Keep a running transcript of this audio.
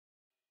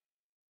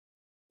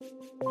Welcome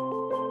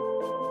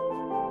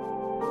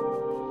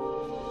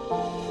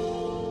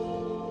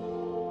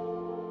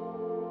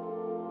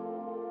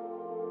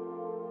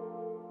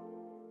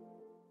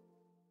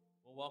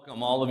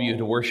all of you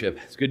to worship.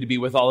 It's good to be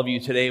with all of you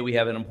today. We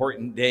have an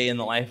important day in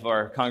the life of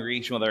our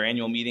congregation with our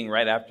annual meeting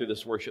right after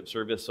this worship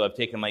service. So I've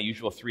taken my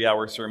usual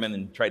 3-hour sermon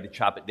and tried to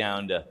chop it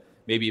down to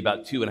maybe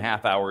about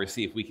 2.5 hours,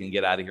 see if we can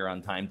get out of here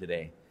on time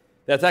today.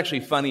 That's actually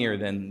funnier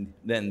than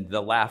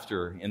the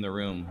laughter in the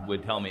room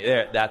would tell me.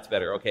 There, that's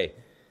better. Okay.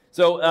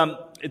 So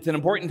it's an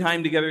important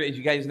time together. As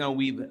you guys know,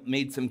 we've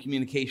made some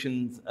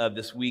communications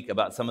this week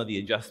about some of the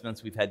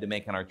adjustments we've had to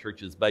make on our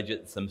church's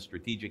budget, some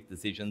strategic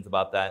decisions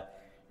about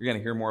that. You're going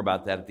to hear more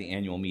about that at the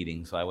annual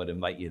meeting, so I would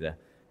invite you to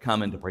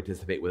come and to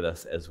participate with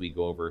us as we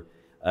go over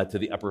to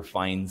the Upper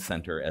Fine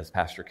Center, as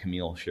Pastor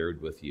Camille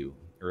shared with you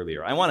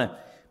earlier. I want to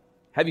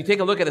have you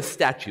take a look at a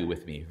statue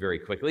with me very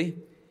quickly.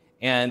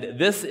 And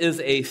this is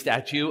a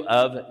statue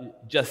of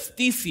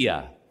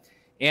Justicia.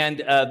 And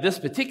this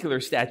particular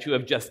statue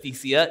of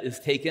Justicia is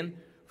taken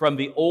from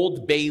the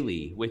Old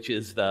Bailey, which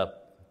is the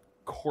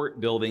court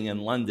building in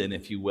London,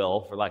 if you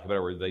will, for lack of a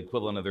better word, the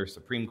equivalent of their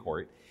Supreme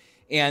Court.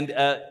 And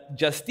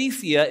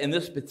Justicia, in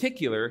this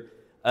particular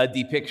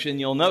depiction,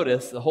 you'll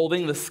notice,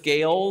 holding the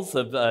scales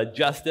of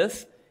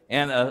justice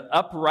and an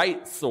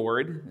upright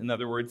sword, in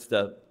other words,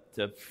 to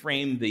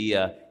frame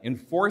the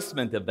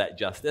enforcement of that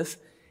justice.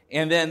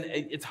 And then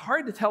it's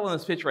hard to tell in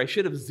this picture. I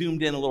should have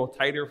zoomed in a little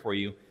tighter for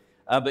you,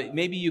 but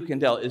maybe you can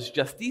tell. Is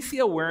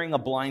Justicia wearing a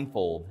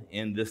blindfold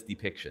in this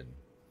depiction?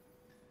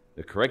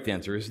 The correct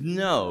answer is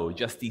no.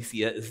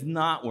 Justicia is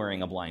not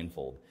wearing a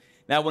blindfold.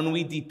 Now, when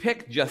we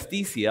depict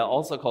Justicia,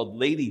 also called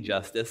Lady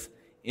Justice,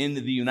 in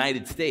the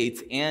United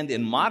States and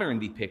in modern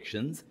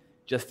depictions,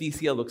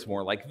 Justicia looks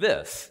more like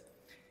this.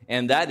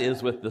 And that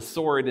is with the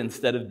sword,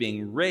 instead of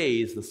being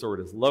raised, the sword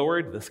is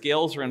lowered, the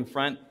scales are in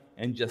front,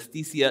 and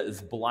Justicia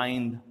is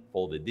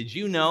blindfolded. Did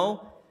you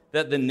know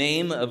that the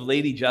name of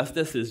Lady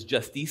Justice is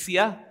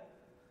Justicia?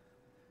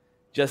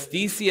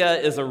 Justicia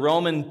is a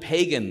Roman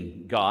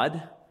pagan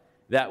god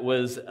that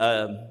was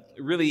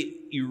really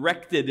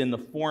erected in the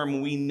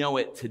form we know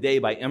it today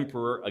by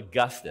Emperor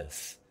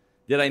Augustus.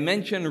 Did I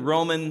mention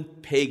Roman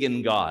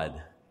pagan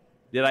god?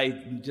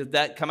 Did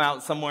that come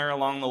out somewhere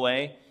along the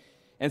way?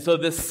 And so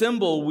this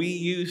symbol we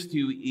use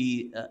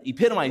to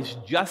epitomize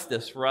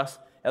justice for us,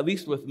 at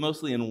least with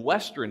mostly in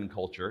Western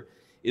culture,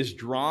 is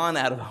drawn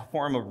out of a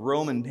form of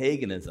Roman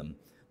paganism.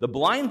 The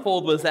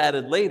blindfold was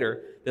added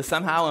later to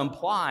somehow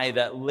imply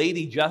that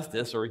Lady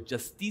Justice, or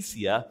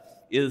Justicia,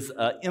 is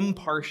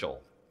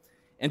impartial.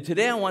 And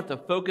today I want to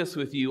focus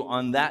with you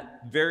on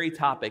that very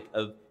topic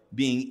of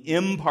being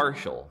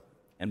impartial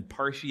and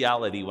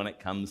partiality when it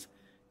comes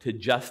to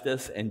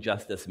justice and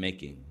justice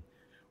making.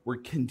 We're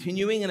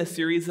continuing in a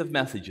series of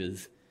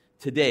messages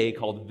today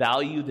called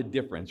Value the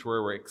Difference,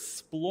 where we're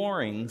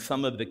exploring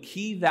some of the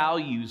key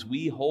values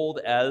we hold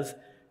as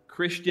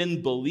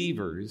Christian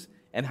believers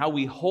and how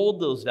we hold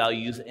those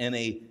values in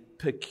a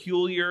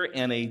peculiar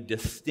and a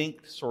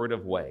distinct sort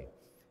of way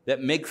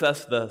that makes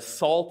us the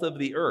salt of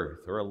the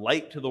earth or a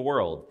light to the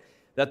world,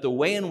 that the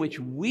way in which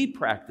we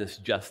practice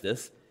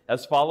justice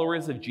as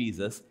followers of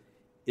Jesus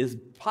is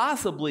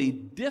possibly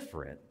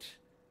different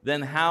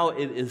than how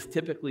it is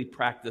typically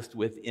practiced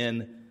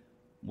within,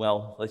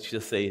 well, let's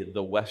just say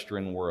the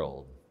Western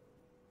world.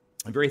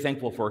 I'm very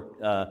thankful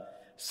for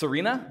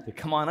Serena to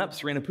come on up.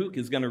 Serena Pook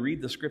is going to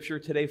read the scripture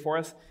today for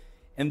us.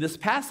 And this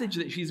passage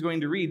that she's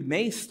going to read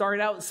may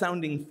start out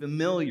sounding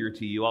familiar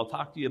to you. I'll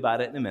talk to you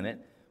about it in a minute.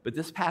 But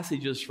this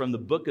passage is from the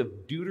book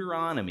of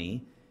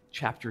Deuteronomy,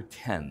 chapter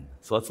 10.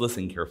 So let's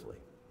listen carefully.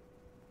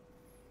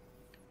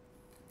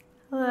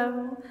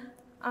 Hello.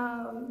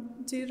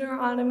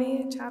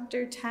 Deuteronomy,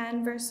 chapter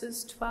 10,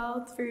 verses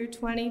 12 through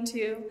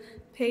 22,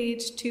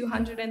 page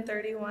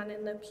 231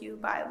 in the Pew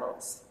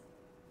Bibles.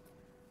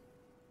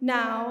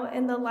 Now,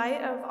 in the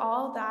light of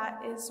all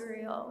that,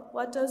 Israel,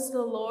 what does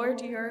the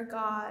Lord your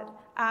God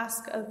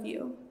ask of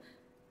you?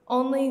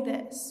 Only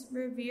this: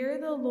 revere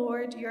the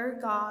Lord your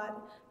God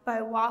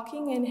by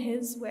walking in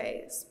his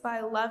ways,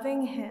 by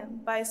loving him,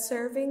 by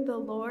serving the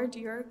Lord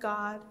your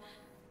God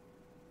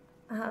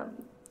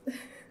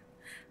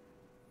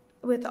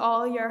with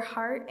all your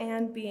heart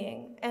and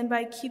being, and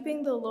by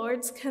keeping the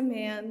Lord's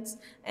commands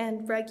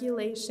and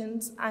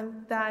regulations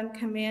that I'm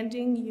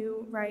commanding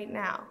you right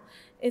now.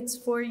 It's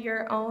for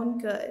your own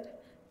good.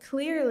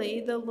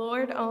 Clearly, the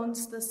Lord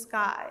owns the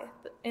sky,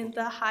 in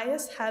the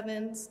highest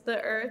heavens,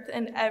 the earth,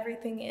 and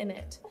everything in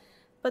it.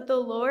 But the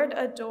Lord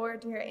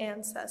adored your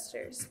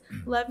ancestors,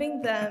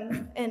 loving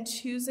them and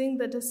choosing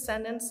the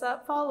descendants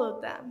that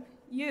followed them,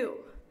 you,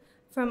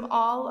 from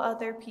all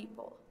other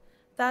people.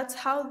 That's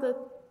how the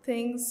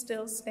things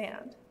still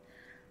stand.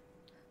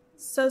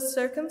 So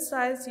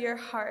circumcise your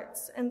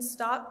hearts and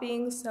stop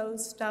being so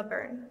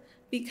stubborn,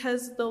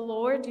 because the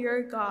Lord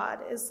your God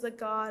is the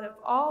God of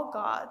all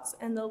gods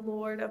and the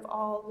Lord of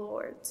all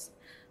lords,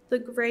 the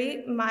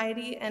great,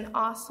 mighty, and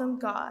awesome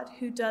God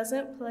who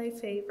doesn't play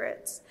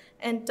favorites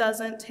and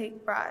doesn't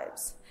take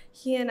bribes.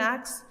 He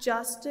enacts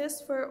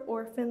justice for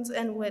orphans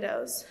and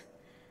widows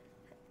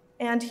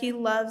and he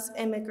loves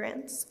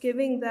immigrants,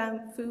 giving them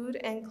food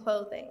and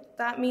clothing.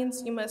 That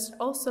means you must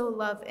also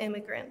love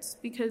immigrants,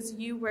 because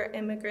you were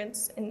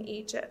immigrants in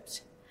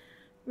Egypt.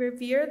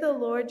 Revere the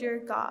Lord your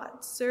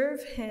God,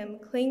 serve him,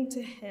 cling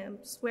to him,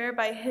 swear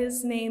by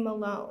his name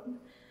alone.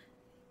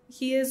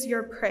 He is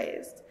your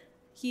praise.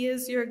 He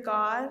is your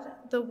God,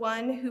 the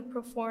one who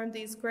performed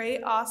these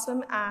great,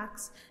 awesome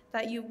acts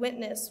that you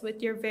witnessed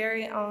with your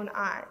very own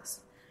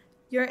eyes.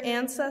 Your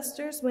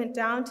ancestors went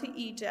down to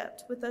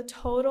Egypt with a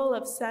total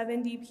of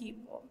 70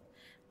 people.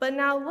 But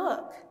now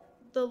look,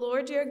 the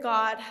Lord your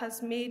God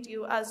has made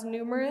you as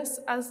numerous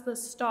as the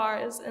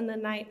stars in the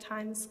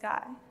nighttime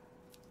sky.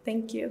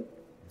 Thank you.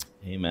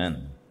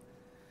 Amen.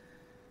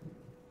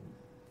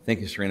 Thank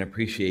you, Serena.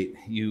 Appreciate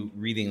you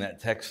reading that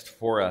text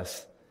for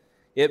us.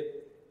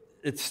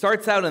 It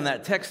starts out in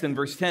that text in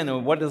verse 10,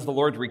 and what does the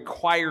Lord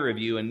require of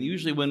you? And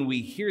usually when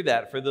we hear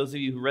that, for those of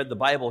you who read the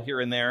Bible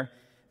here and there,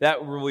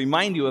 that will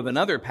remind you of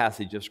another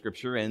passage of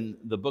Scripture in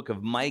the book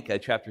of Micah,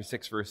 chapter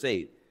 6, verse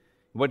 8.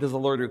 What does the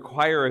Lord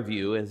require of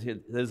you, as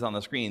it is on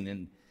the screen?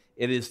 And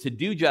it is to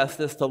do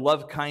justice, to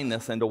love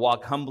kindness, and to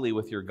walk humbly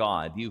with your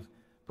God. You've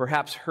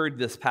perhaps heard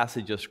this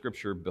passage of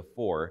Scripture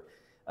before.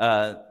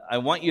 I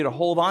want you to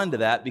hold on to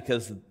that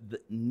because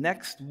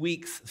next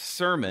week's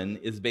sermon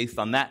is based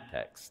on that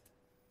text.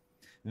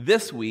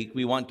 This week,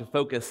 we want to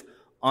focus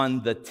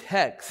on the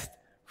text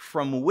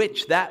from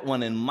which that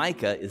one in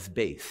Micah is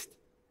based.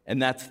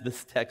 And that's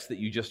this text that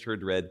you just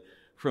heard read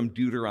from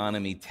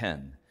Deuteronomy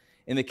 10.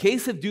 In the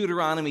case of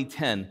Deuteronomy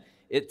 10,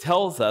 it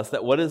tells us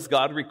that what does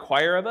God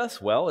require of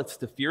us? Well, it's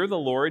to fear the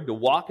Lord, to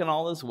walk in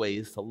all his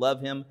ways, to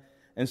love him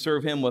and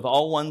serve him with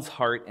all one's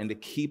heart, and to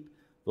keep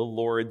the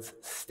Lord's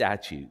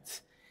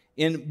statutes.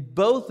 In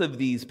both of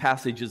these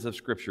passages of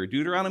Scripture,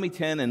 Deuteronomy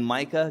 10 and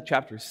Micah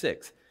chapter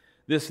 6,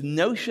 this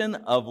notion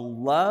of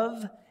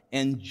love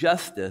and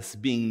justice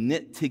being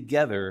knit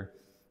together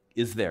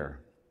is there.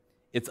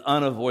 It's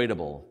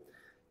unavoidable,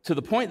 to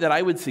the point that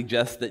I would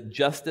suggest that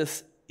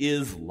justice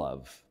is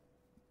love.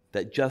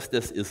 That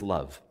justice is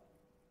love.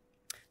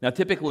 Now,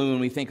 typically when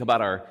we think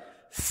about our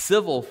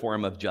civil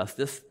form of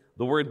justice,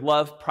 the word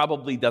love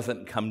probably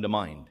doesn't come to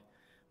mind.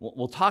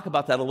 We'll talk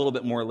about that a little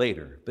bit more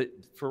later. But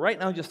for right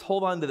now, just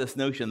hold on to this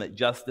notion that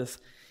justice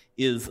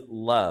is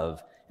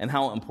love and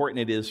how important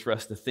it is for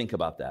us to think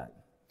about that.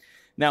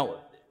 Now,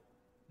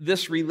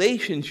 this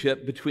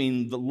relationship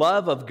between the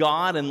love of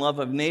God and love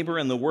of neighbor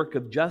and the work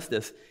of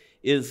justice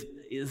is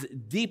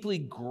deeply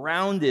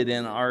grounded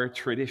in our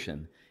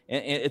tradition.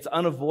 And it's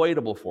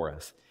unavoidable for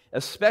us,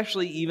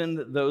 especially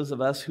even those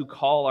of us who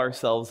call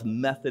ourselves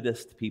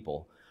Methodist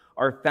people.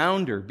 Our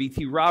founder,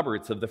 B.T.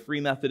 Roberts of the Free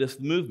Methodist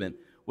movement,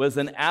 was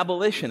an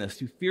abolitionist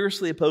who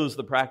fiercely opposed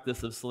the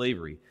practice of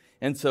slavery.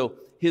 And so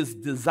his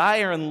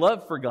desire and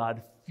love for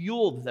God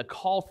fueled the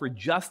call for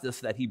justice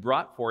that he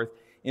brought forth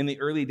in the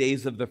early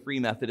days of the Free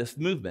Methodist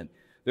movement.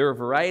 There are a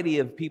variety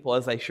of people,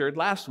 as I shared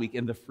last week,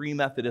 in the Free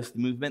Methodist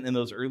movement in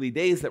those early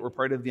days that were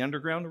part of the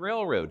Underground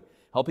Railroad,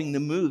 helping to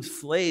move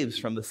slaves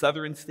from the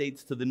southern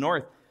states to the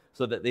north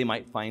so that they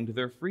might find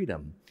their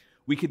freedom.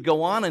 We could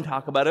go on and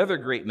talk about other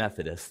great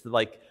Methodists,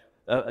 like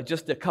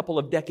just a couple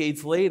of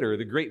decades later,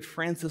 the great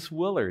Frances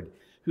Willard,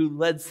 who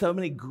led so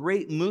many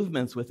great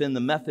movements within the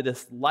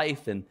Methodist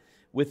life and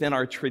within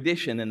our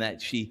tradition, and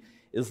that she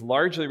is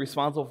largely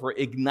responsible for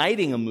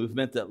igniting a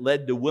movement that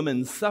led to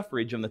women's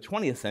suffrage in the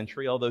 20th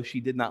century, although she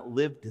did not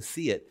live to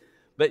see it.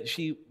 But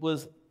she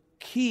was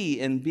key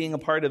in being a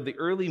part of the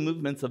early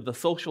movements of the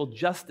social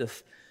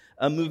justice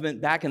movement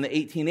back in the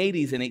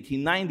 1880s and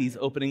 1890s,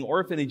 opening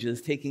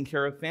orphanages, taking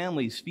care of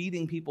families,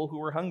 feeding people who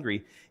were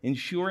hungry,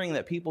 ensuring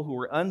that people who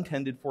were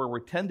untended for were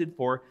tended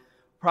for.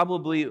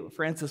 Probably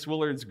Frances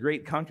Willard's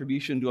great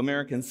contribution to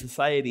American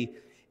society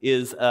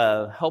is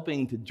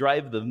helping to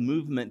drive the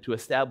movement to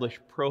establish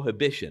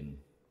prohibition.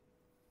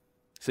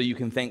 So you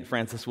can thank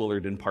Frances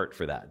Willard in part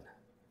for that.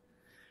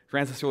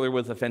 Frances Willard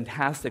was a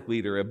fantastic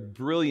leader, a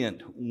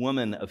brilliant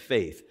woman of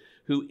faith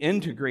who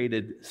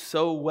integrated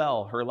so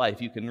well her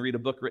life. You can read a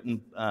book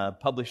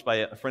published by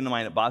a friend of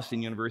mine at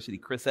Boston University.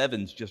 Chris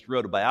Evans just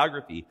wrote a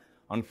biography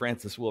on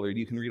Frances Willard.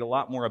 You can read a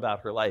lot more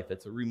about her life.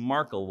 It's a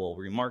remarkable,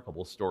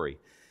 remarkable story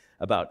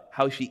about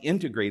how she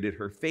integrated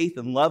her faith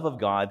and love of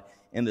God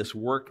in this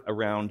work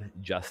around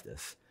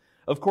justice.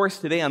 Of course,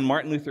 today on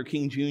Martin Luther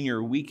King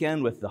Jr.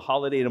 weekend, with the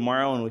holiday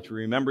tomorrow in which we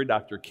remember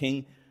Dr.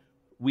 King,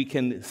 we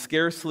can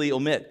scarcely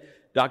omit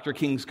Dr.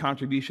 King's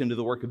contribution to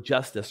the work of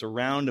justice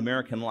around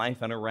American life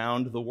and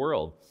around the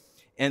world.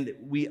 And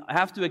we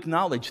have to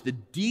acknowledge the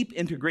deep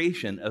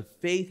integration of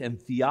faith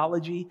and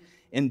theology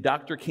in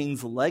Dr.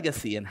 King's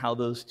legacy and how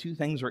those two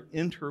things are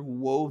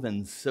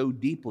interwoven so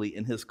deeply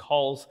in his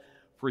calls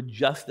for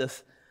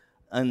justice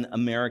in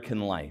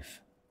American life.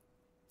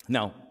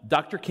 Now,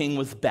 Dr. King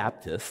was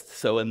Baptist,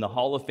 so in the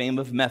Hall of Fame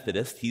of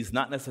Methodist, he's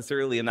not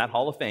necessarily in that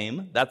Hall of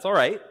Fame. That's all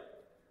right.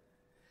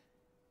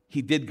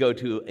 He did go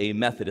to a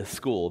Methodist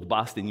school, the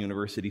Boston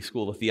University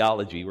School of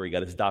Theology, where he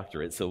got his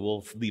doctorate, so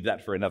we'll leave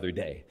that for another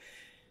day.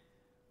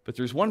 But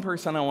there's one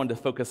person I wanted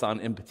to focus on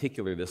in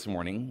particular this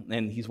morning,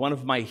 and he's one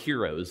of my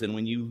heroes. And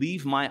when you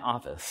leave my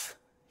office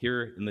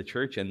here in the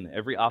church, and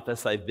every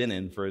office I've been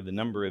in for the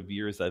number of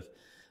years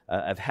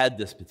I've had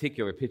this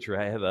particular picture,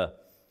 I have a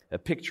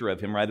picture of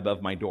him right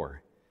above my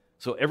door.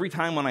 So every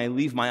time when I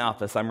leave my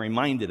office, I'm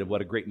reminded of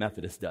what a great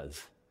Methodist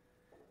does.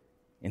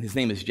 And his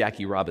name is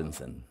Jackie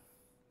Robinson.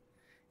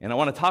 And I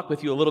want to talk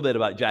with you a little bit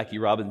about Jackie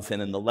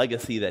Robinson and the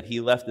legacy that he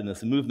left in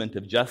this movement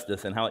of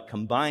justice and how it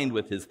combined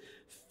with his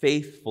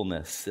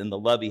faithfulness and the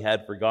love he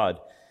had for God.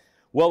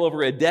 Well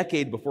over a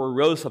decade before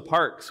Rosa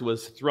Parks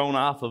was thrown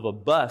off of a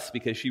bus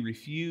because she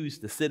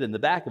refused to sit in the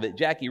back of it,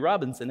 Jackie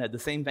Robinson had the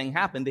same thing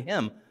happen to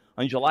him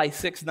on July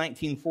 6,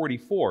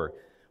 1944.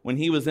 When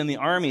he was in the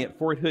Army at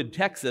Fort Hood,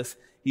 Texas,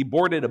 he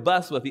boarded a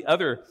bus with the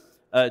other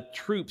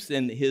troops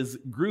in his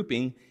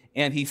grouping,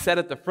 and he sat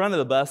at the front of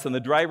the bus, and the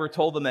driver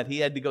told him that he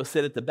had to go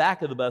sit at the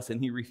back of the bus,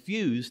 and he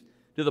refused,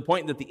 to the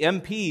point that the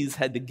MPs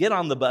had to get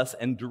on the bus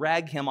and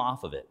drag him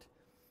off of it.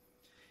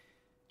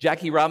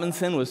 Jackie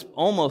Robinson was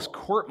almost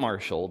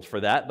court-martialed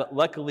for that, but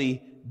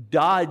luckily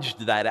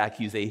dodged that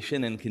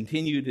accusation and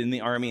continued in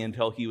the Army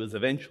until he was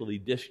eventually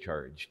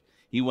discharged.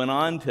 He went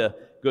on to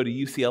go to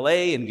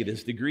UCLA and get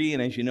his degree,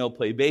 and as you know,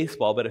 play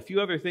baseball. But a few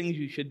other things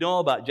you should know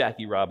about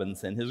Jackie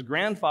Robinson. His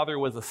grandfather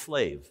was a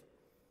slave.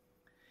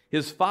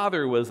 His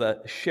father was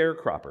a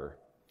sharecropper.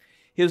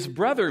 His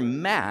brother,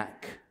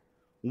 Mac,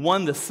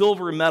 won the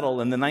silver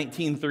medal in the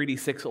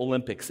 1936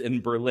 Olympics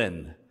in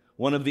Berlin,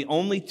 one of the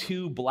only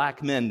two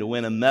black men to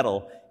win a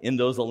medal in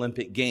those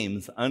Olympic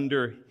Games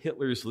under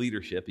Hitler's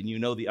leadership, and you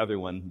know the other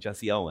one,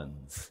 Jesse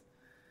Owens.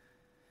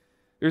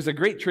 There's a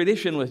great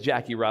tradition with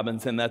Jackie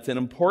Robinson that's an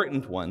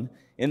important one,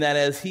 in that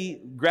as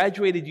he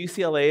graduated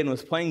UCLA and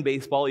was playing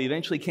baseball, he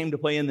eventually came to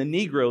play in the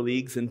Negro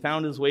Leagues and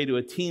found his way to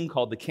a team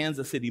called the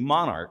Kansas City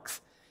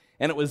Monarchs.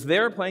 And it was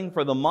there playing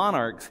for the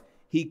Monarchs,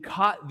 he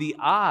caught the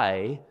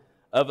eye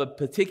of a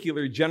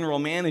particular general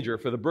manager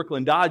for the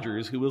Brooklyn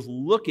Dodgers who was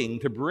looking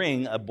to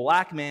bring a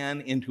black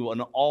man into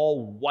an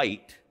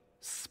all-white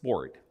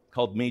sport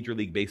called Major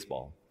League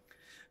Baseball.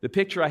 The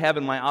picture I have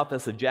in my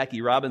office of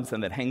Jackie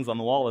Robinson that hangs on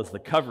the wall is the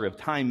cover of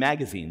Time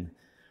magazine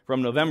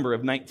from November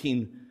of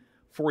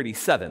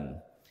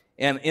 1947.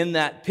 And in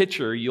that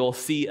picture, you'll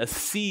see a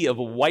sea of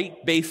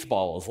white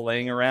baseballs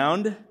laying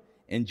around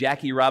and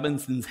Jackie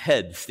Robinson's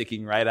head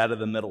sticking right out of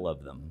the middle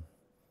of them.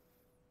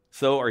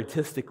 So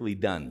artistically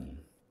done.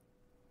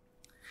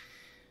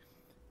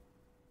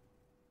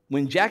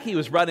 When Jackie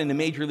was brought into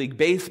Major League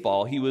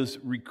Baseball, he was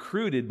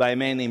recruited by a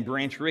man named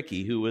Branch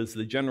Rickey, who was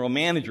the general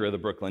manager of the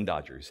Brooklyn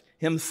Dodgers,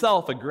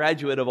 himself a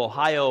graduate of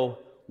Ohio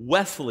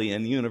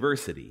Wesleyan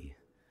University,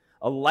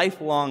 a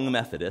lifelong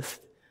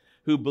Methodist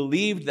who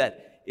believed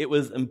that it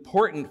was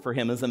important for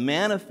him as a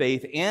man of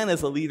faith and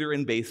as a leader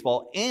in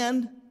baseball,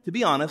 and, to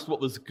be honest, what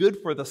was good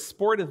for the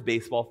sport of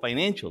baseball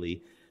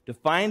financially, to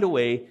find a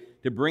way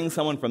to bring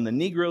someone from the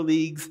Negro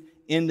Leagues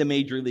into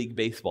Major League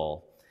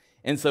Baseball.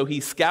 And so he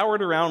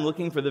scoured around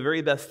looking for the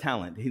very best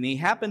talent, and he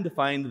happened to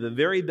find the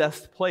very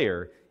best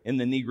player in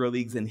the Negro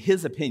Leagues, in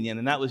his opinion,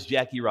 and that was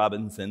Jackie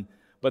Robinson.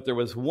 But there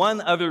was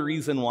one other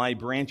reason why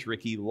Branch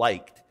Rickey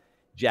liked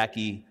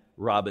Jackie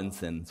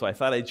Robinson. So I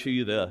thought I'd show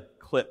you the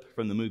clip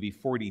from the movie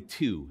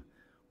 42,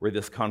 where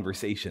this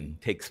conversation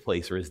takes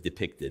place or is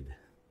depicted.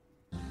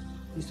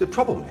 He's a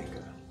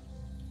troublemaker.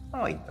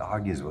 Oh, he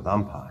argues with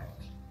umpires.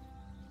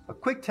 A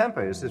quick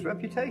temper is his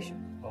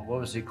reputation. Well,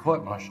 what was he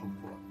court-martialed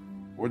for?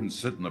 Wouldn't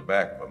sit in the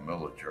back of a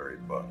military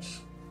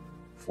bus.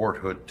 Fort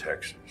Hood,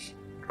 Texas.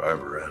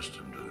 Driver asked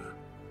him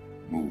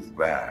to move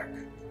back.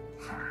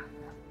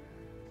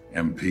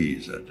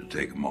 MPs had to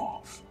take him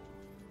off.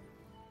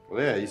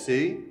 Well, yeah, you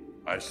see?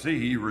 I see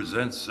he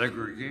resents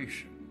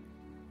segregation.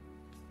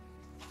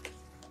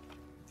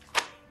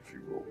 If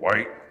you were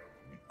white,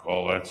 you'd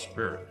call that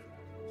spirit.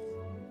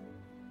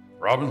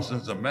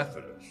 Robinson's a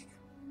Methodist.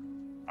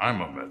 I'm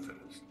a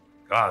Methodist.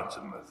 God's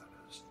a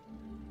Methodist.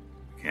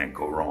 You can't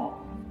go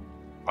wrong.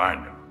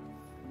 Find him.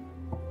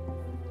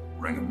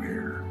 Bring him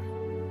here.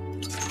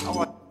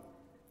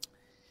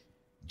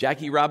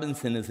 Jackie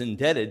Robinson is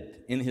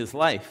indebted in his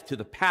life to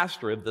the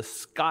pastor of the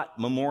Scott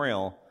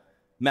Memorial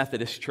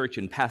Methodist Church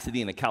in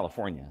Pasadena,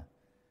 California.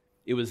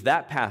 It was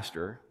that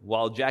pastor,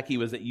 while Jackie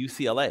was at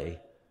UCLA,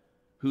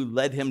 who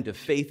led him to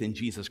faith in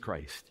Jesus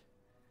Christ.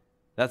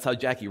 That's how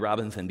Jackie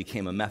Robinson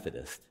became a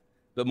Methodist.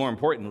 But more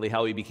importantly,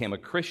 how he became a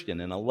Christian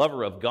and a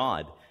lover of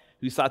God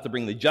who sought to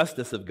bring the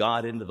justice of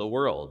God into the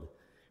world.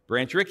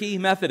 Branch Rickey,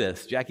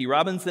 Methodist. Jackie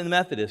Robinson,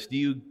 Methodist. Do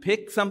you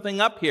pick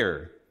something up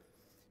here?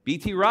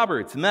 B.T.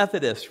 Roberts,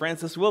 Methodist.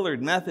 Francis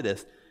Willard,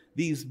 Methodist.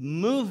 These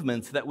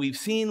movements that we've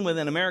seen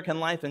within American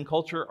life and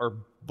culture are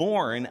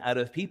born out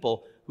of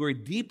people who are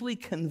deeply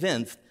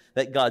convinced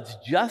that God's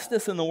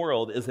justice in the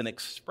world is an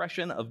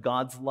expression of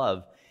God's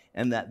love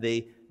and that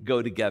they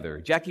go together.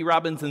 Jackie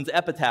Robinson's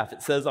epitaph,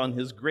 it says on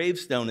his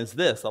gravestone, is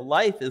this: a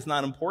life is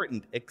not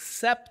important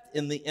except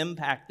in the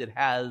impact it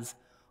has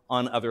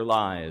on other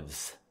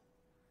lives.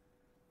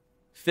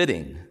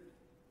 Fitting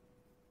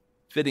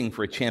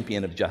for a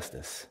champion of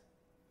justice.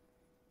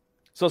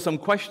 So some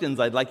questions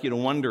I'd like you to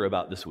wonder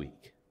about this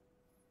week.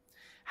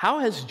 How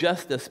has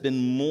justice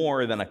been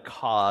more than a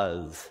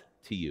cause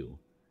to you?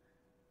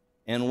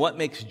 And what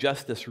makes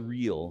justice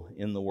real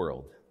in the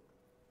world?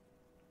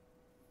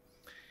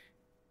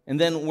 And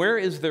then, where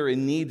is there a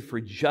need for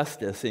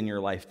justice in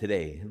your life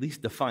today, at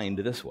least defined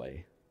this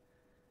way?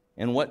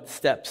 And what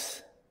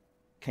steps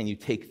can you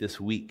take this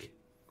week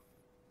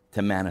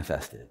to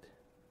manifest it?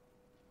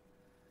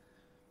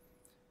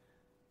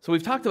 So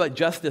we've talked about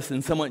justice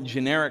in somewhat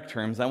generic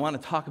terms. I want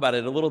to talk about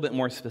it a little bit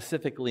more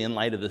specifically in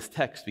light of this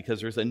text,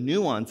 because there's a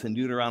nuance in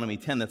Deuteronomy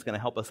 10 that's going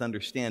to help us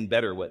understand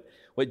better what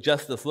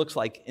justice looks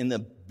like in the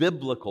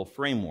biblical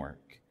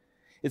framework.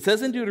 It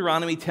says in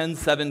Deuteronomy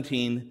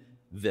 10:17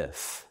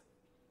 this: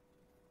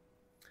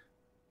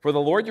 "For the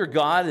Lord your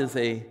God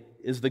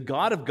is the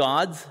God of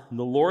gods,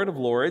 the Lord of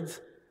lords,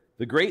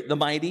 the great, the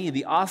mighty,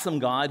 the awesome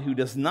God who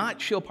does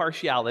not show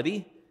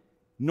partiality,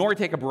 nor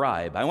take a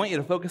bribe." I want you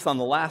to focus on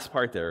the last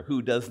part there,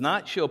 who does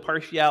not show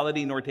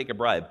partiality nor take a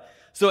bribe.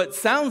 So it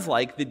sounds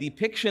like the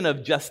depiction of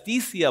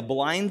justitia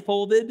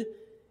blindfolded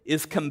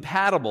is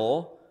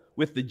compatible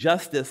with the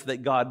justice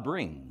that God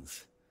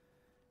brings.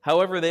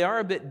 However, they are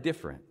a bit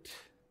different.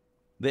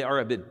 They are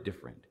a bit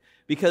different.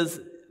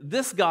 Because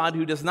this God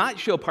who does not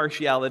show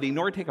partiality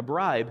nor take a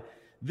bribe,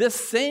 this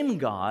same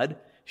God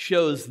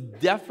shows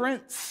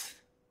deference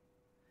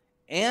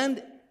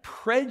and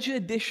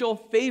prejudicial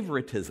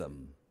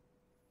favoritism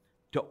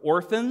to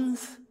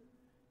orphans,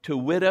 to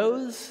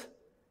widows,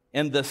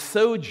 and the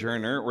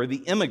sojourner or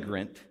the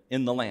immigrant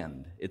in the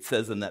land. It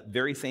says in that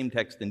very same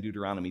text in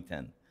Deuteronomy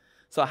 10.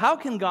 So how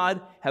can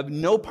God have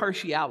no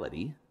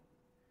partiality,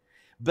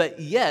 but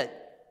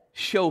yet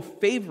show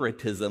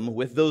favoritism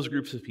with those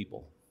groups of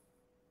people?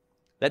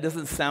 That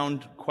doesn't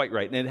sound quite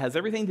right. And it has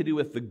everything to do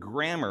with the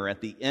grammar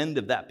at the end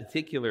of that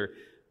particular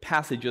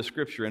passage of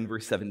Scripture in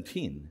verse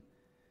 17.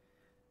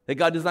 That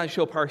God does not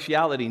show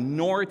partiality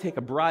nor take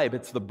a bribe.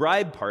 It's the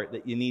bribe part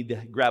that you need to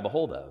grab a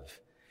hold of.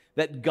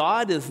 That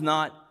God is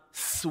not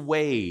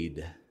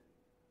swayed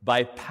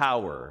by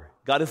power.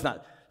 God is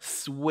not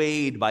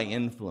swayed by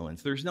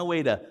influence. There's no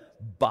way to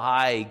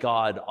buy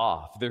God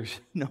off. There's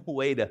no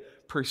way to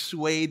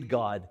persuade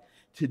God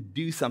to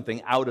do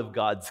something out of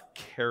God's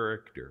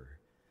character.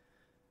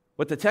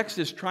 What the text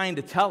is trying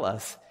to tell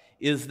us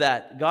is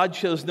that God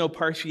shows no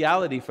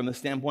partiality from the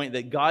standpoint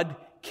that God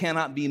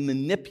cannot be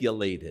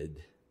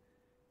manipulated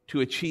to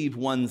achieve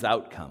one's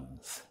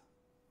outcomes.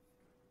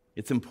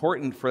 It's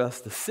important for us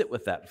to sit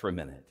with that for a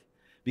minute,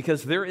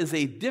 because there is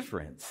a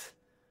difference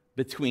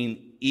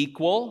between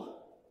equality,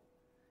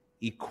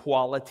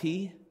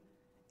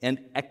 and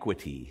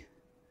equity.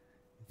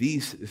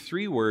 These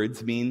three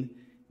words mean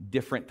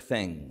different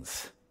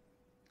things.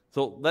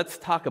 So let's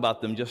talk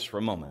about them just for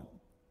a moment.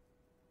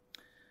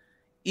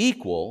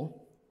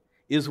 Equal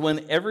is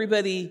when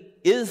everybody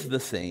is the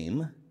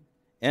same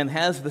and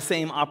has the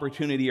same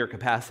opportunity or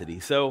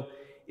capacity. So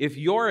if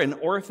you're an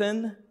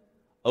orphan,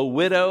 a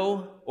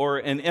widow, or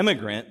an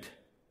immigrant,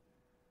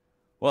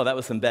 well, that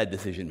was some bad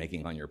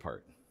decision-making on your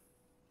part.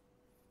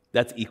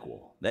 That's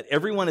equal. That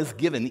everyone is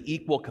given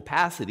equal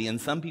capacity, and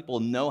some people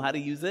know how to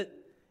use it,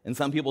 and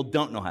some people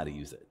don't know how to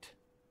use it.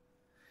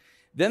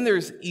 Then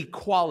there's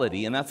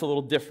equality, and that's a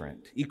little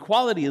different.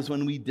 Equality is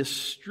when we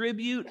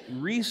distribute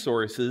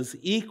resources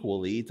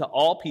equally to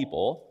all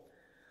people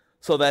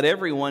so that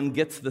everyone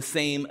gets the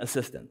same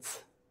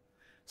assistance.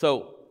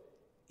 So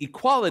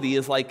equality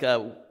is like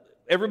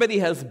everybody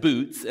has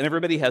boots, and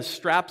everybody has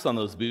straps on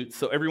those boots,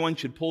 so everyone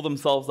should pull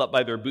themselves up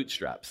by their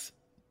bootstraps.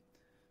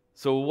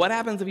 So what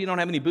happens if you don't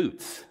have any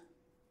boots?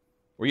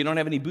 Or you don't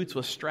have any boots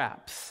with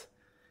straps?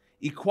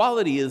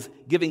 Equality is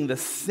giving the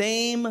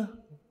same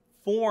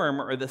form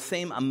or the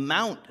same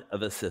amount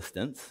of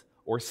assistance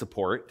or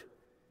support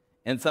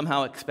and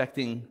somehow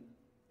expecting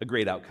a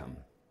great outcome.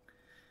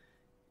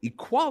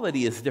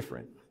 Equality is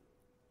different.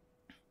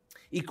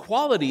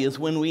 Equality is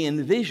when we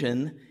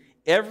envision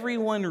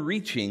everyone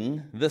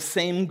reaching the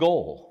same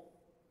goal,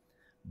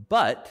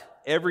 but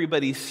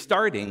everybody's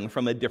starting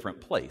from a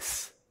different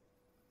place.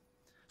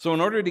 So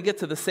in order to get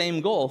to the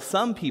same goal,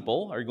 some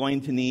people are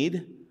going to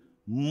need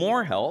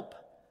more help,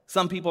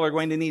 some people are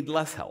going to need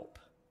less help.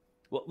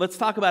 Well, let's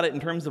talk about it in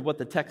terms of what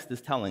the text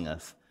is telling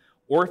us.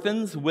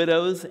 Orphans,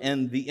 widows,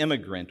 and the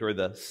immigrant, or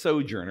the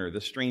sojourner, the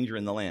stranger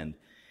in the land.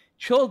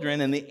 Children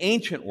in the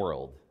ancient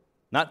world,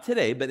 not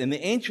today, but in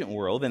the ancient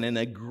world and in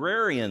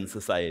agrarian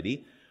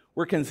society,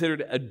 were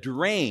considered a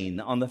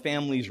drain on the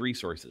family's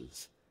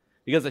resources.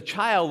 Because a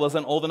child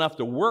wasn't old enough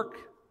to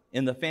work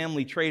in the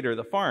family trade or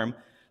the farm,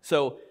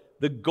 so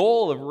the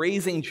goal of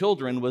raising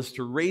children was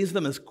to raise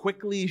them as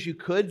quickly as you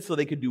could so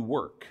they could do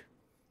work.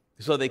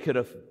 So they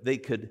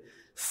could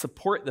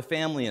support the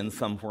family in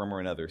some form or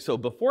another. So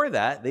before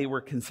that, they were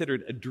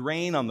considered a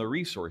drain on the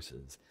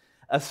resources,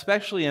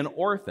 especially an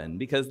orphan,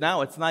 because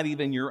now it's not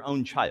even your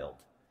own child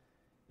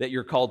that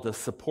you're called to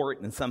support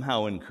and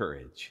somehow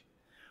encourage.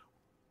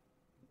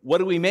 What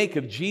do we make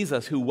of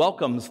Jesus who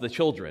welcomes the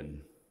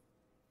children?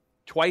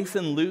 Twice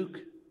in Luke,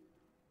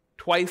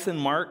 twice in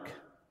Mark,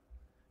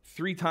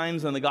 3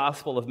 times in the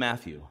Gospel of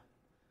Matthew.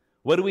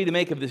 What are we to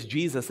make of this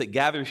Jesus that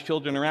gathers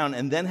children around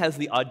and then has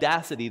the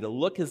audacity to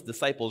look his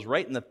disciples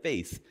right in the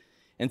face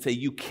and say,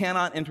 you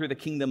cannot enter the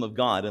kingdom of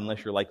God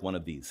unless you're like one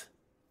of these?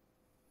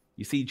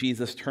 You see,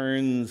 Jesus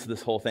turns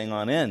this whole thing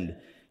on end.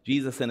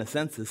 Jesus, in a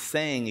sense, is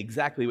saying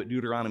exactly what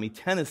Deuteronomy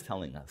 10 is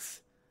telling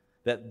us,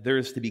 that there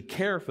is to be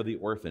care for the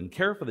orphan,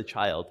 care for the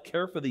child,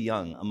 care for the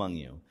young among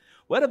you.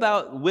 What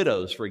about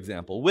widows, for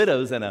example?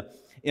 Widows in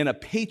a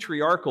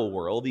patriarchal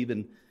world,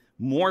 even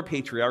more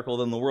patriarchal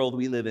than the world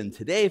we live in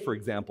today, for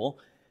example.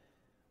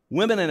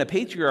 Women in a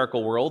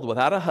patriarchal world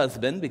without a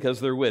husband because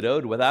they're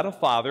widowed, without a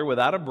father,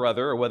 without a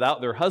brother, or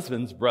without their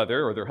husband's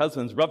brother or their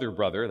husband's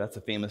brother. That's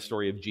a famous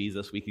story of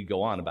Jesus we could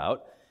go on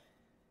about.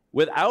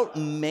 Without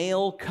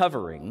male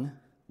covering,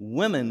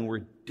 women were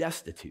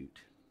destitute.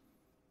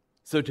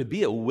 So to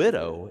be a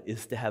widow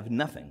is to have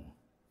nothing.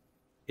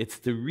 It's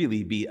to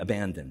really be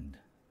abandoned.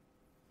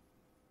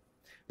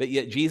 But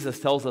yet Jesus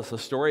tells us a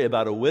story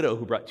about a widow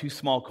who brought 2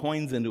 small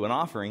coins into an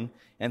offering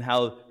and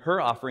how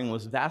her offering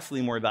was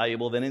vastly more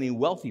valuable than any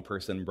wealthy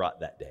person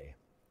brought that day.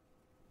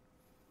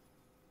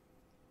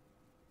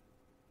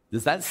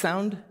 Does that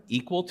sound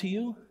equal to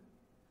you?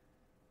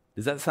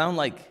 Does that sound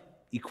like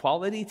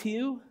equality to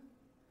you?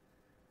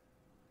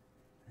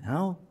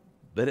 No,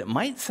 but it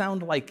might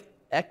sound like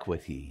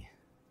equity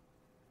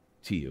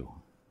to you.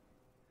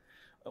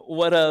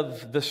 What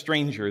of the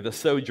stranger, the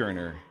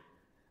sojourner,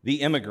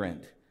 the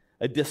immigrant,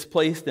 a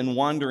displaced and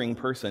wandering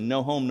person,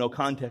 no home, no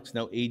context,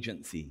 no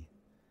agency?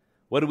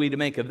 What are we to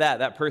make of that?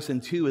 That person,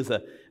 too, is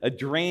a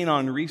drain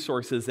on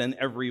resources in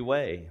every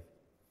way.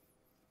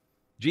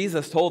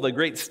 Jesus told a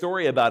great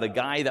story about a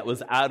guy that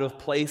was out of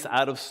place,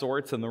 out of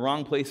sorts, in the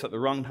wrong place at the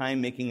wrong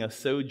time, making a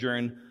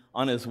sojourn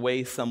on his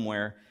way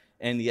somewhere,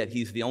 and yet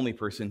he's the only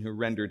person who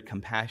rendered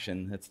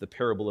compassion. That's the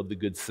parable of the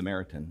Good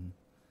Samaritan.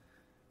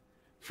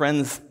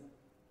 Friends,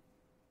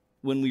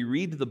 when we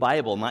read the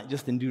Bible, not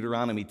just in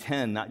Deuteronomy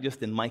 10, not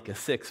just in Micah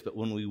 6, but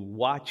when we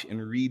watch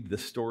and read the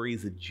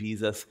stories of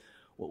Jesus,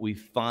 what we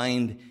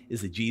find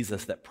is a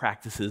Jesus that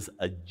practices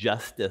a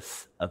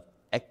justice of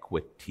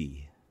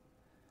equity.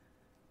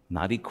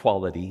 Not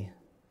equality,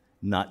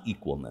 not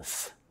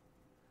equalness.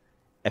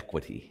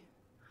 Equity.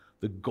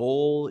 The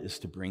goal is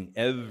to bring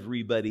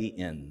everybody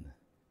in,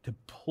 to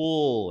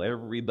pull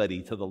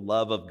everybody to the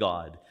love of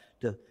God,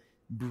 to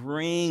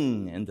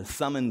bring and to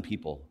summon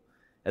people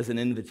as an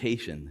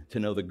invitation to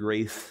know the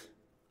grace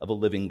of a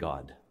living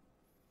God.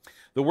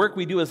 The work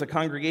we do as a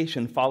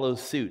congregation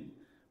follows suit.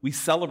 We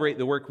celebrate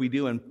the work we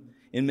do in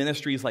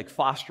ministries like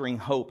Fostering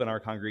Hope in our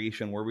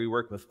congregation, where we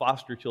work with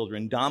foster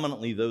children,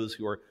 dominantly those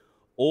who are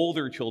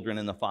older children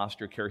in the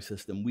foster care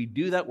system. We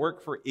do that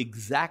work for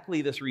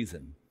exactly this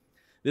reason.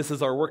 This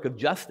is our work of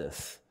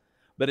justice,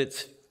 but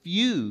it's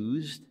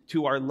fused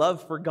to our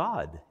love for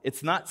God.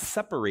 It's not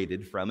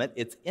separated from it,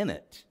 it's in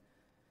it.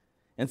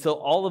 And so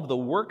all of the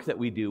work that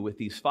we do with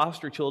these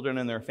foster children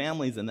and their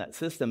families in that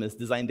system is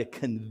designed to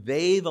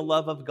convey the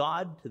love of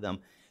God to them,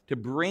 to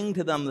bring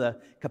to them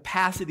the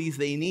capacities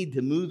they need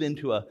to move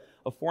into a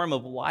form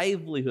of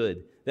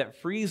livelihood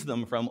that frees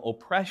them from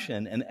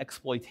oppression and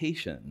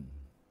exploitation.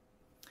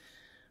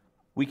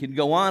 We could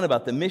go on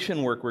about the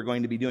mission work we're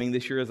going to be doing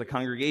this year as a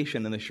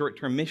congregation and the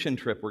short-term mission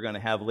trip we're going to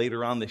have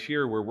later on this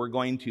year, where we're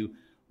going to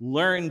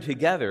learn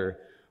together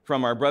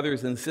from our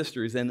brothers and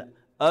sisters in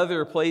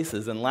other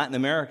places in Latin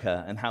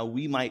America and how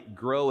we might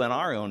grow in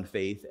our own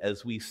faith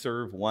as we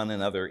serve one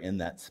another in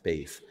that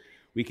space.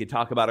 We could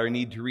talk about our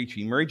need to reach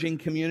emerging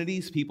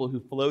communities, people who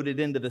floated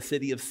into the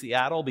city of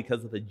Seattle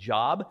because of a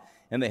job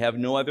and they have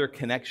no other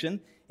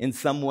connection. In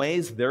some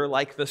ways, they're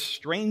like the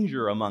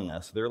stranger among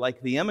us. They're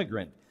like the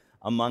immigrant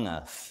among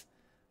us.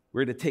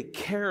 We're to take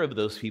care of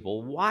those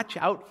people, watch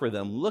out for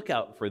them, look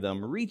out for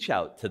them, reach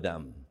out to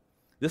them.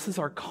 This is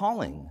our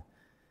calling.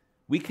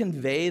 We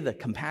convey the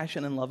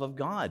compassion and love of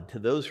God to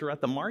those who are at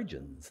the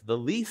margins, the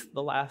least,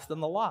 the last,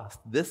 and the lost.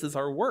 This is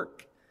our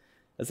work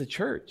as a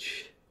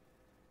church.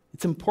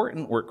 It's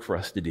important work for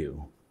us to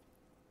do.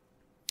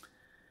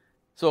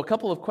 So a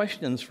couple of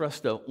questions for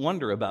us to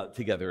wonder about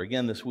together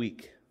again this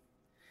week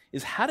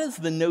is, how does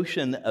the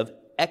notion of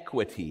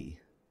equity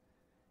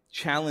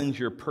challenge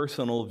your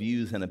personal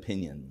views and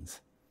opinions?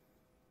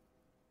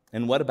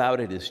 And what about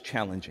it is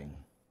challenging?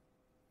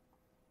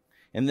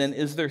 And then,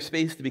 is there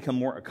space to become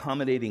more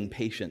accommodating,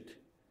 patient,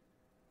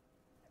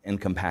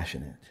 and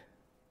compassionate?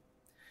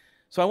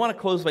 So I want to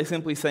close by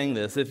simply saying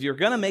this. If you're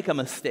going to make a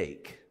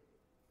mistake,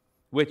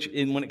 which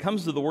when it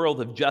comes to the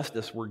world of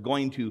justice, we're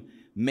going to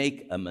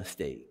make a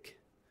mistake.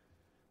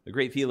 The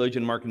great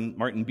theologian Martin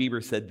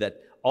Buber said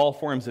that all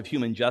forms of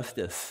human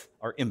justice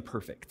are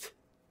imperfect.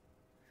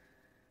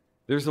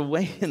 There's a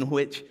way in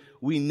which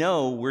we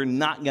know we're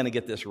not going to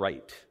get this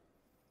right.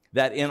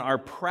 That in our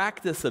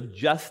practice of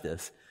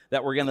justice,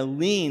 that we're going to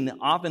lean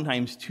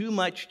oftentimes too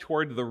much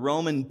toward the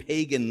Roman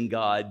pagan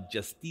god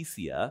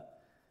Justitia,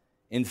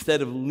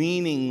 instead of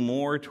leaning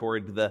more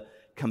toward the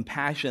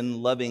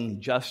compassion, loving,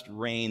 just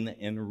reign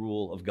and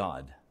rule of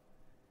God.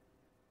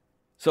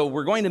 So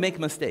we're going to make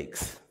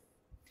mistakes.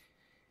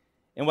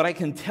 And what I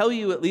can tell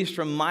you, at least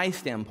from my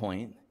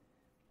standpoint,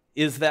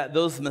 is that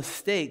those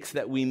mistakes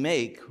that we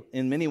make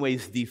in many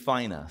ways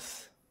define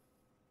us.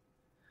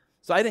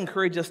 So I'd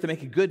encourage us to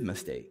make a good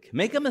mistake.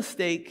 Make a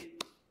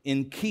mistake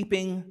in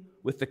keeping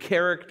with the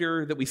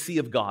character that we see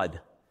of God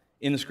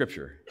in the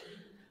Scripture.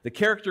 The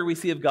character we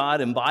see of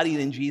God embodied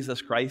in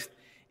Jesus Christ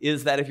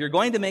is that if you're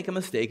going to make a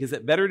mistake, is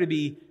it better to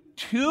be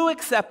too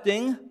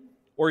accepting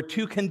or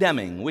too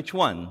condemning? Which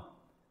one?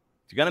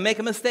 If you're going to make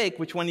a mistake,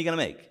 which one are you going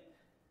to make?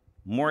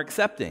 More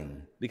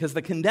accepting. Because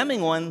the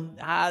condemning one,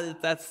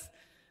 that's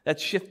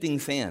shifting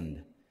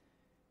sand.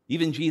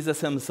 Even Jesus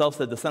himself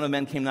said the Son of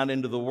Man came not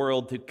into the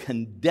world to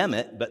condemn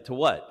it, but to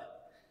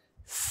what?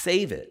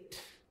 Save it.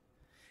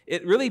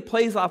 It really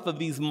plays off of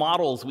these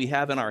models we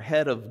have in our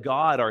head of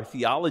God, our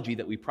theology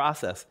that we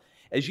process.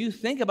 As you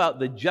think about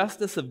the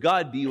justice of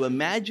God, do you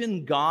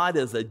imagine God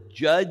as a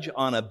judge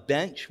on a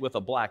bench with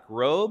a black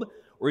robe?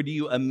 Or do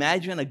you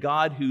imagine a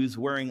God who's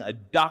wearing a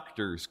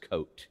doctor's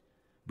coat,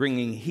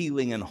 bringing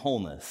healing and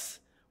wholeness?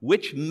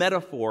 Which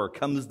metaphor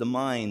comes to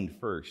mind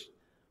first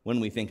when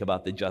we think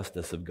about the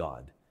justice of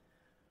God?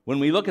 When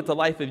we look at the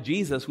life of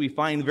Jesus, we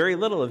find very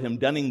little of him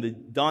donning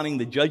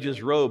the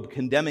judge's robe,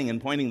 condemning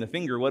and pointing the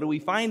finger. What do we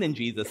find in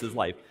Jesus'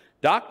 life?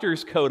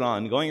 Doctor's coat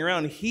on, going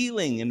around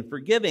healing and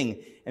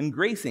forgiving and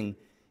gracing.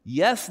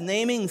 Yes,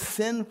 naming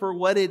sin for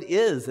what it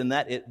is, and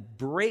that it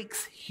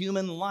breaks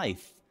human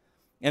life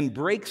and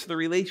breaks the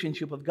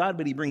relationship with God,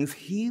 but he brings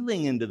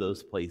healing into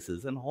those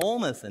places and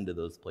wholeness into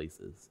those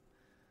places.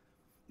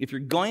 If you're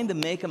going to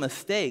make a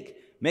mistake,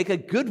 make a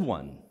good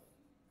one.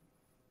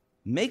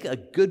 Make a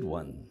good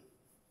one.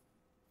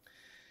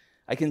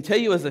 I can tell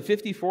you as a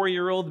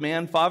 54-year-old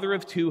man, father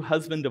of two,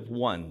 husband of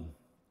one,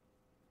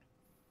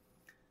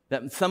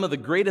 that some of the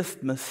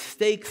greatest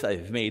mistakes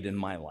I've made in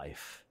my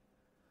life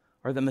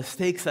are the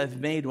mistakes I've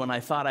made when I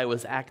thought I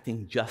was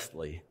acting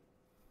justly.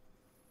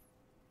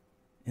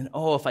 And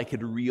oh, if I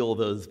could reel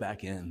those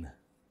back in.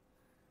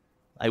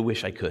 I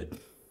wish I could.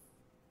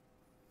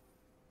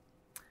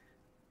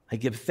 I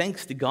give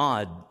thanks to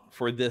God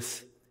for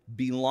this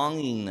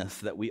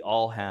belongingness that we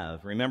all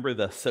have. Remember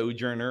the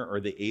sojourner or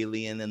the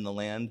alien in the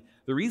land?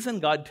 The reason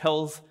God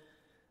tells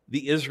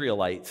the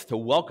Israelites to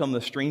welcome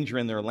the stranger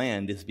in their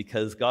land is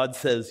because God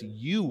says,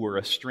 you were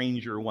a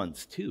stranger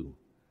once too.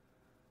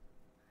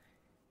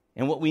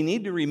 And what we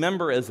need to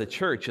remember as a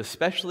church,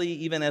 especially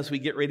even as we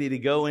get ready to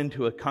go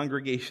into a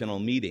congregational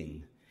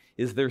meeting,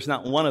 is there's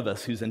not one of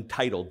us who's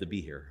entitled to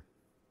be here.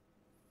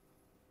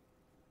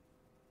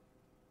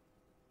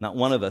 Not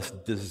one of us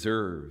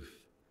deserve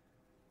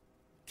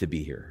to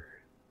be here.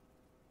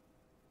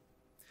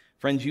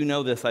 Friends, you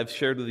know this. I've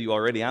shared with you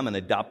already. I'm an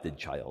adopted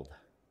child.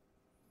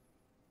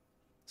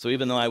 So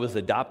even though I was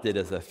adopted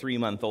as a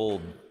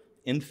 3-month-old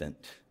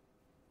infant,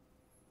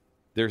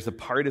 there's a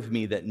part of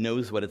me that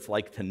knows what it's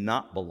like to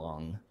not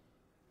belong,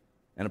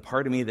 and a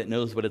part of me that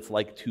knows what it's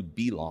like to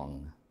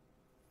belong.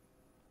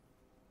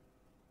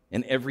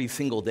 And every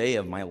single day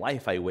of my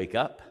life, I wake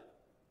up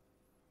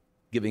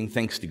giving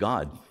thanks to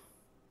God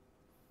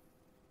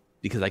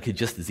because I could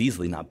just as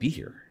easily not be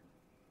here.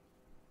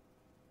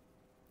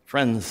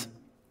 Friends,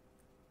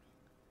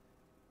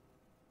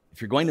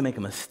 if you're going to make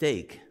a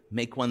mistake,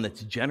 make one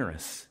that's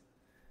generous,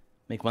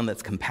 make one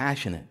that's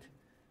compassionate,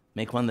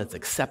 make one that's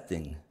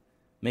accepting,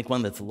 make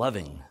one that's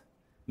loving,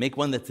 make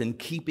one that's in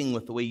keeping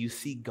with the way you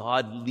see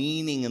God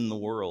leaning in the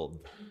world.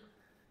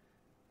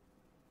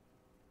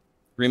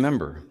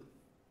 Remember,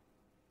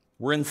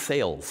 we're in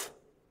sales,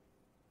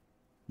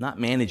 not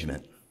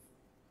management.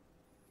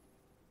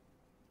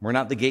 We're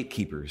not the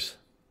gatekeepers.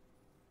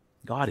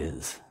 God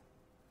is.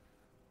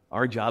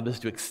 Our job is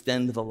to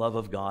extend the love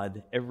of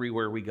God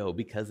everywhere we go,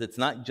 because it's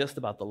not just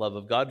about the love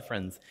of God,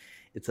 friends.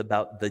 It's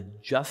about the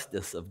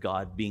justice of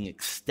God being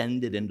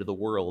extended into the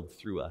world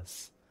through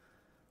us.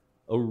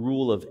 A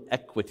rule of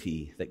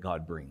equity that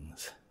God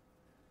brings.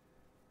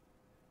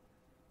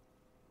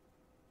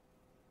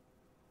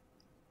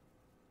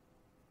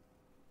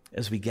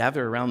 As we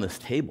gather around this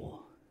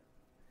table,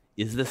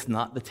 is this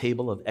not the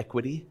table of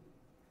equity?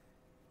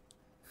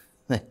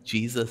 That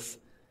Jesus,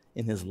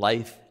 in his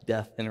life,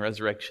 death, and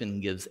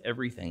resurrection, gives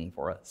everything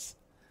for us.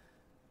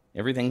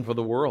 Everything for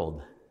the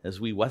world, as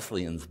we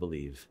Wesleyans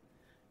believe,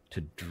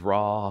 to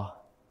draw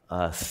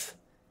us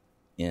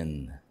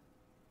in.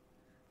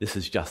 This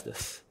is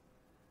justice.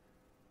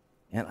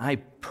 And I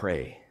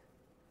pray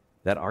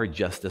that our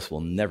justice will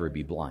never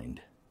be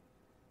blind,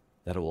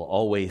 that it will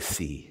always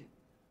see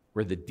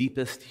where the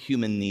deepest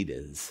human need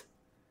is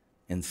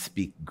and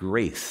speak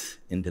grace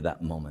into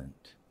that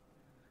moment.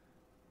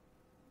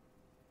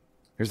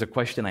 Here's a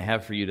question I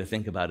have for you to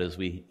think about as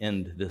we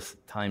end this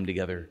time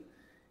together,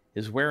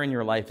 is where in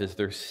your life is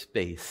there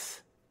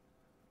space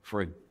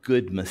for a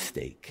good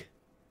mistake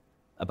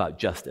about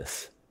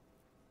justice?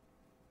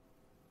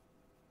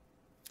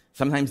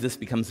 Sometimes this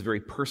becomes very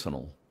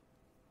personal.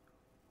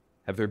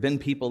 Have there been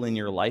people in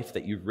your life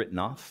that you've written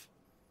off?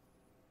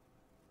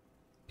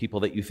 People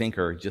that you think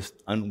are just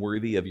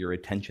unworthy of your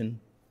attention?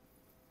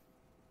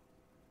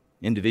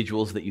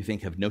 Individuals that you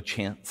think have no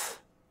chance,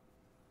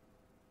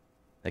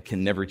 that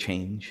can never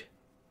change?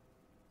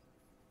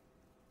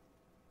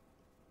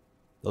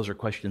 Those are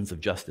questions of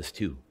justice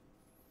too.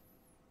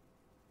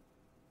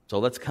 So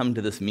let's come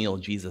to this meal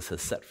Jesus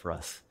has set for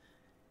us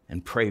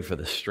and pray for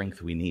the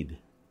strength we need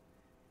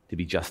to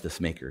be justice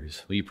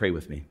makers. Will you pray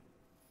with me?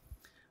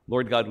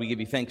 Lord God, we give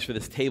you thanks for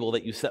this table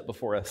that you set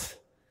before us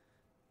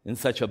in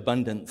such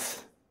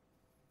abundance.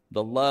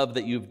 The love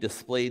that you've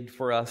displayed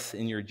for us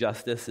in your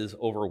justice is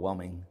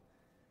overwhelming.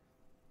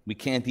 We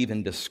can't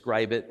even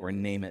describe it or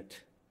name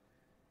it.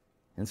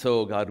 And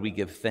so, God, we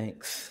give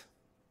thanks.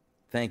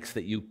 Thanks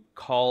that you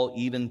call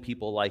even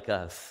people like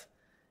us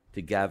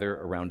to gather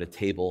around a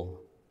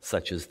table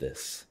such as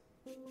this.